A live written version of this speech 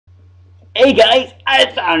Hey guys,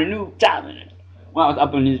 I found a new talent. When I was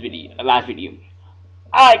uploading this video, the last video,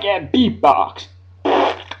 I can beatbox.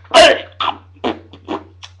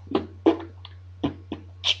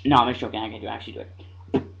 No, I'm just joking. I can actually do it.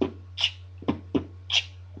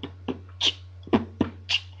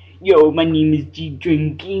 Yo, my name is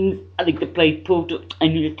MrDtraingames's. I like to play Portal.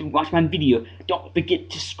 And you have to watch my video. Don't forget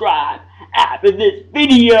to subscribe after this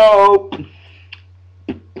video.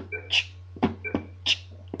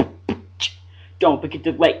 Don't forget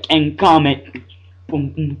to like and comment.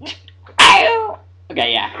 Okay,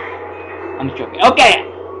 yeah. I'm just joking. Okay.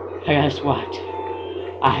 Guess what?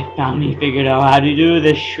 I finally figured out how to do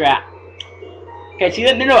this trap. Okay, see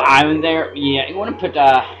that middle island there? Yeah, you want to put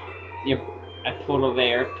a portal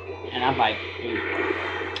there, and I'm like,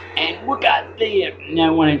 and we got the. Now I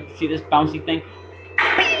want to see this bouncy thing.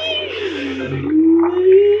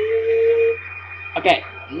 Okay,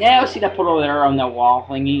 now see that portal there on the wall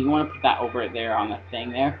thingy. You want to put that over there on the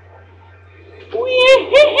thing there.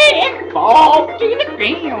 Fall to the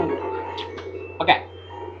ground. Okay,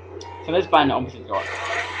 so this button opens the door.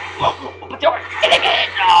 Open the door.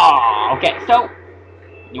 Oh, okay, so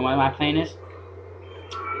you know what my plan is?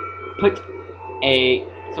 Press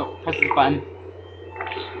this button.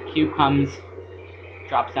 Cube comes,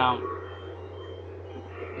 drops down,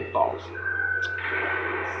 it falls.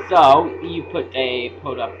 So you put a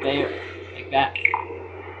put up there like that.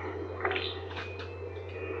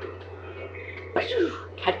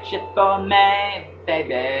 Catch it for me,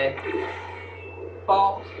 baby.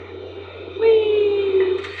 Falls.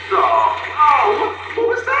 Whee! Oh, what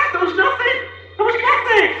was that? There was nothing. There was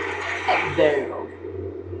nothing. And there you go.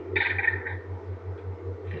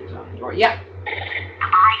 Yeah. The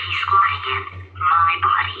body he's squatting in, my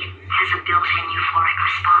body, has a built-in euphoric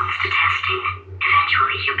response to testing.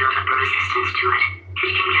 Eventually, you build up a resistance to it.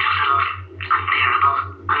 It can get a little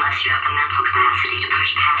unbearable unless you have the mental capacity to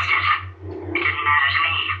push past it. It didn't matter to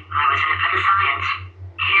me. I was in it for the science.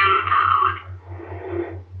 Him, though.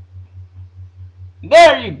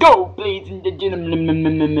 There you go, ladies and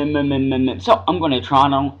gentlemen. So I'm going to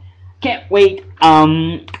Toronto. Can't wait.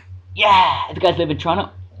 Yeah. If you guys live in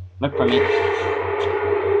Toronto, look for me. If he's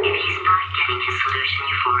not getting his solution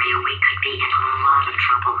euphoria, we could be in a lot of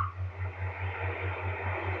trouble.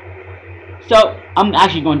 So I'm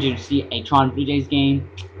actually going to see a Toronto Blue Jays game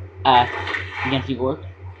against New York.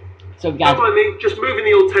 So if you guys, Don't mind me, just moving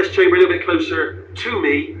the old test chamber a little bit closer to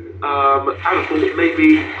me. Out of thought,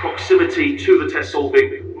 maybe proximity to the test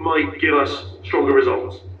solving might give us stronger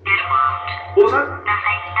results. It won't. What was that?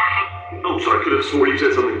 Nothing. Oh, sorry, I could have sworn you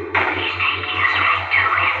said something. He's taking us right to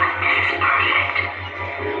him. This is perfect.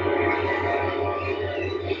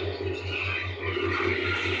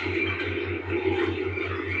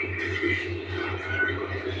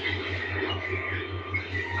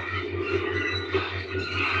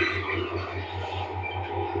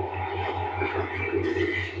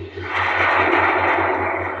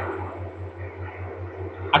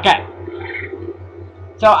 okay.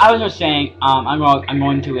 So I was just saying, I'm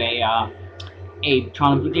going to a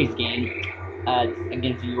Toronto Blue Jays game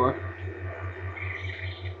against New York.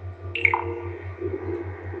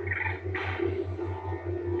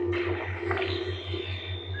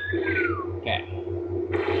 Okay.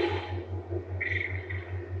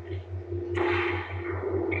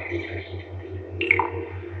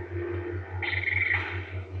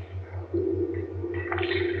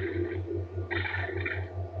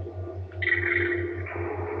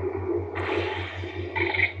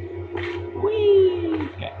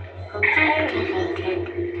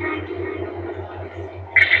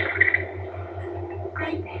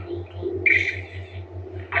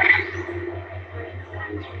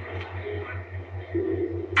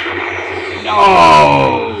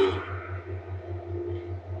 No!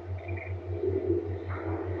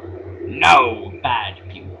 No, bad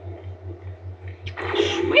people.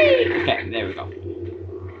 Sweet! Okay, there we go. Do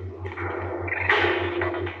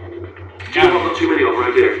you know what, not too many of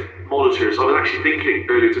around here? Monitors. I was actually thinking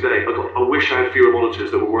earlier today, I wish I had fewer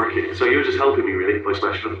monitors that were working. So you're just helping me really by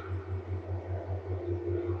smashing them.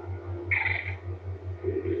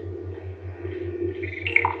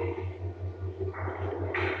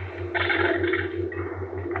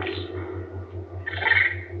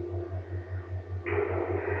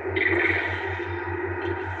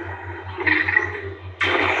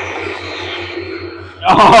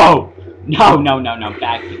 Oh! No,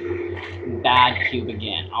 bad cube. Bad cube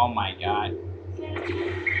again. Oh my god.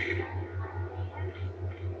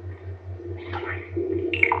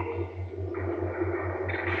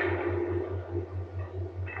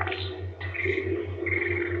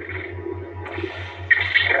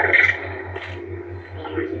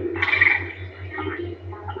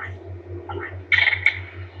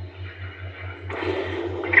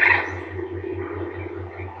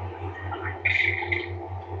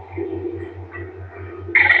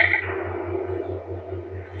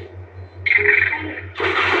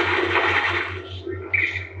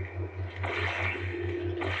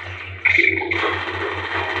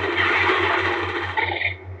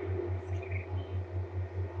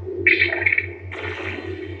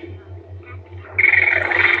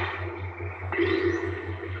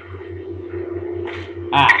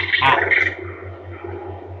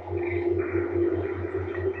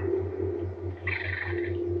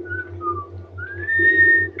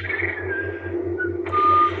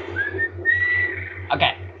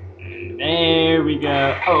 Okay. There we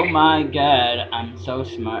go. Oh my god, I'm so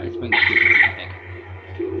smart. It's been epic.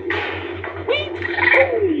 Whee!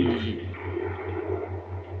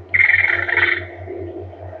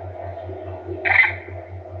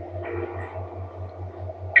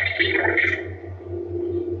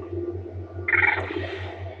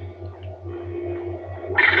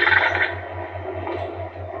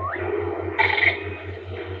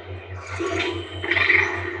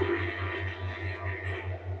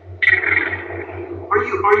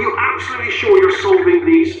 Are you absolutely sure you're solving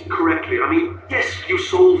these correctly? I mean, yes, you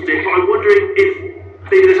solved it, but I'm wondering if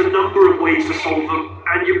maybe there's a number of ways to solve them,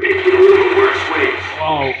 and you're picking all the worst ways.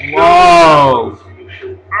 Whoa,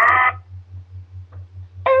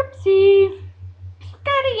 Oopsie.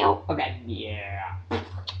 Daddy-o. Okay, yeah.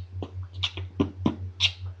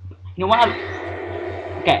 You know what?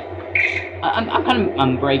 Okay. I'm kind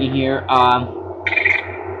of bragging here.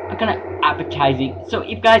 I'm kind of appetizing. So,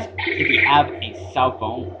 if you have a cell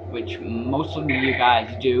phone, which most of you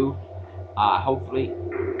guys do, hopefully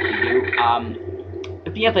you do.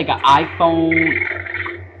 If you have like an iPhone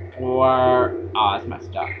or it's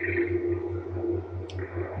messed up.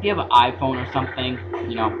 If you have an iPhone or something,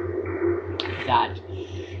 you know that.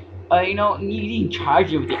 You know, you can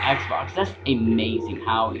charge it with the Xbox. That's amazing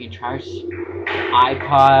how you can charge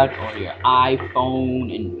iPod or your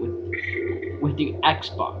iPhone and with the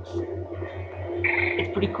Xbox. It's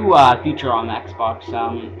pretty cool feature on the Xbox. I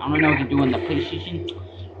don't know what you do on the PlayStation.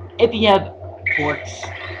 If you have ports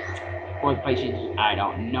for the PlayStation, I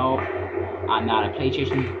don't know. I'm not a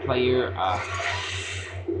PlayStation player. Are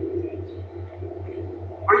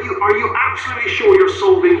you absolutely sure you're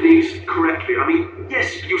solving these correctly? I mean,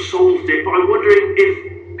 yes, you solved it, but I'm wondering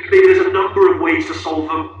if maybe there's a number of ways to solve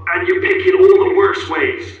them, and you're picking all the worst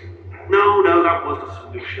ways. No, that was the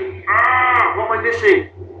solution. What am I missing?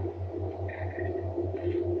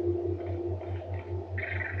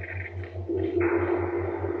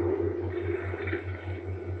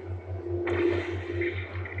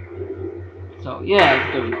 So yeah,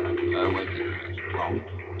 it's doing phone,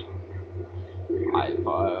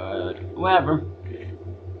 iPod, whatever.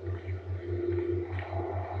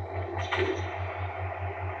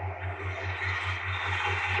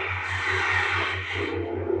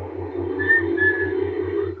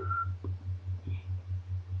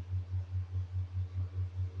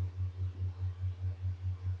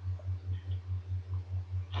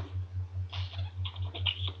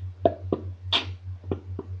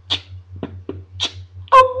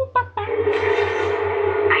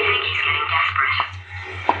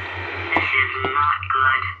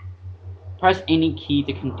 Press any key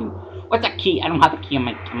to continue. What's a key? I don't have a key on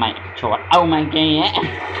my controller. Oh my god.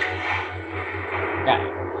 Okay.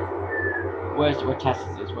 What test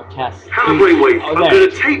is this? What test? Have a brainwave. Oh, I'm going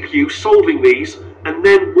to tape you solving these and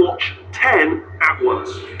then watch 10 at once.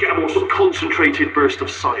 Get a more sort of concentrated burst of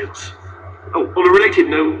science. Oh, on a related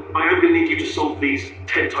note, I am going to need you to solve these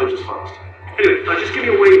 10 times as fast. Anyway, just give me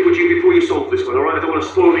a wave, would you, before you solve this one, alright? I don't want to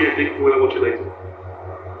spoil the ending when I watch it later.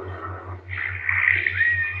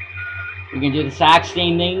 We can do the exact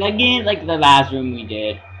same thing again, like the last room we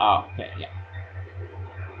did. Oh, okay, yeah.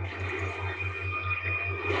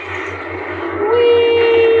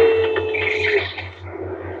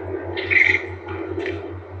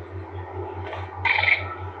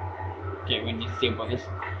 Okay, we need to disable this.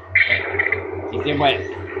 Disable it.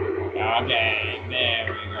 Okay, there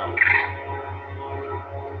we go.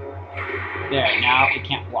 There, now it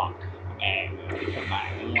can't walk. Okay, put my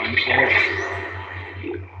one there.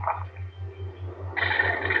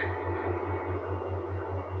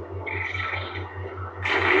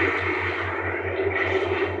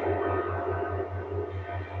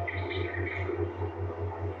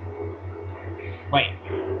 Wait,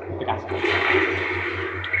 I forgot something.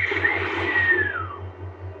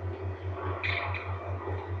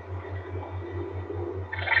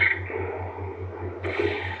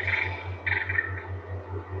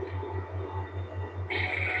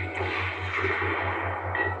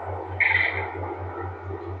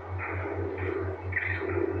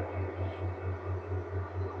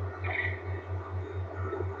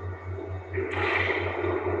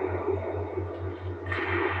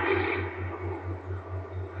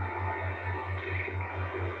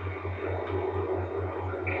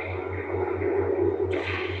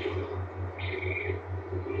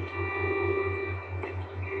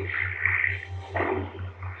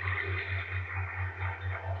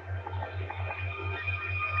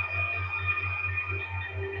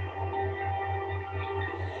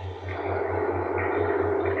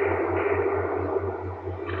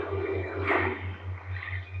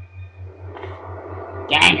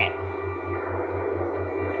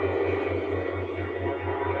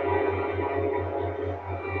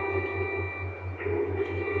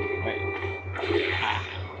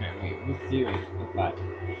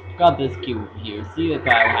 got this cube here. See if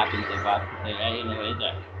that happens if I put it anyway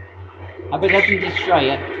there. I bet I can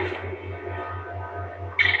destroy it.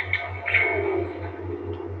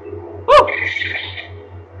 Woo!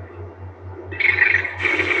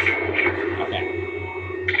 Okay.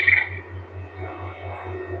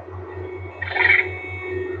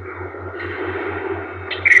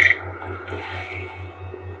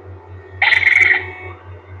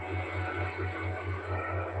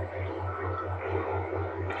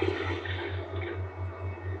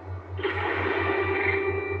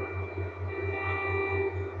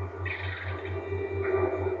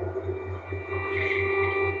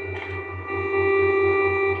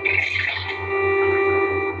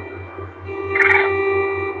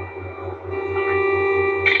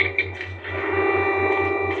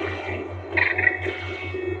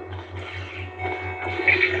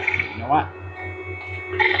 You know what?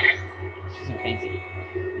 This isn't fancy.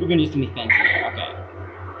 We're gonna do something fancy here. Okay.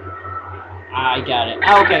 I got it.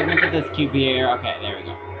 Oh, okay, we're gonna put this cube here. Okay, there we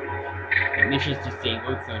go. Okay, mission's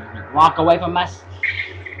disabled, so it doesn't walk away from us.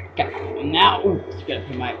 Okay, and now, ooh, just gotta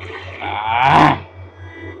put my. Ah!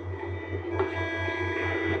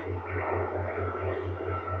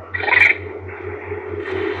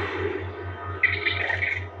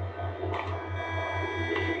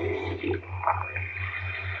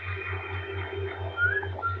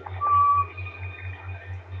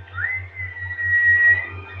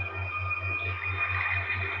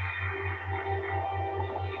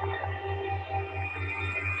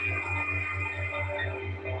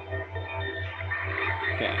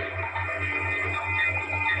 Okay.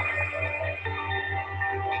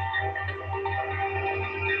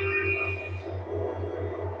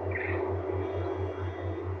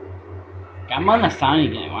 I'm on the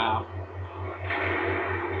Sonic again, wow.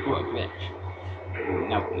 Ooh, a glitch.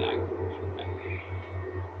 Nope, not a glitch.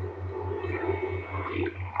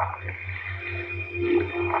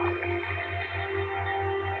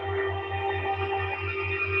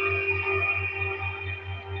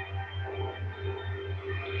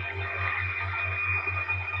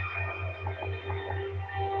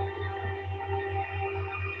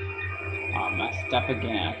 Oh, messed up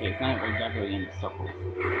again. Okay, it's not we're definitely in the circle.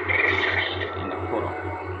 In the portal.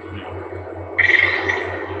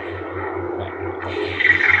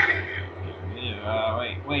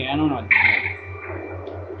 Okay. Wait, I don't know what to do.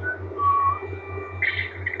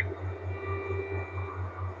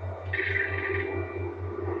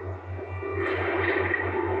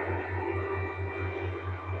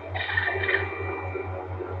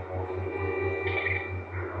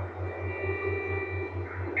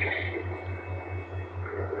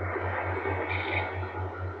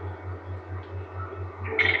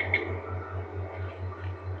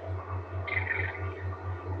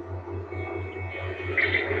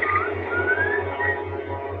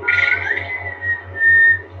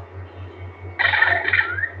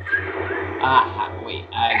 Wait,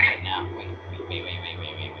 I get it now. Wait. We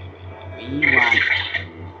want.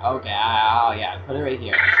 Okay, oh yeah, put it right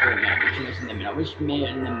here. Put it in there. Which is in the middle? Which made it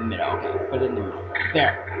in the middle? Okay, put it in the middle.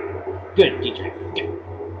 There. Good, teacher.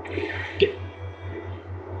 Good.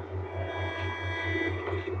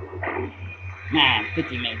 Man,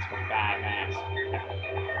 50 minutes for 5 minutes.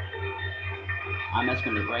 I'm just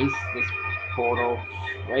gonna erase this portal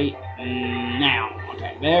right now.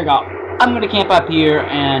 Okay, there you go. I'm gonna camp up here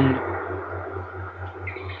and.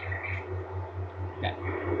 Okay.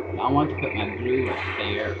 I want to put my blue up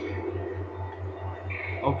there.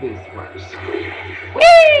 Hopefully this works.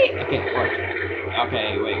 Whee! Okay, it worked.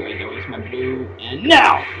 Okay, wait, where's my blue? And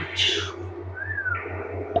now!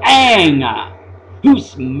 Bang!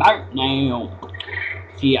 Who's smart now?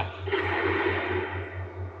 See ya.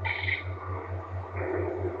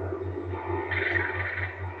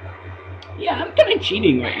 Yeah, I'm kinda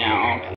cheating right now. Okay.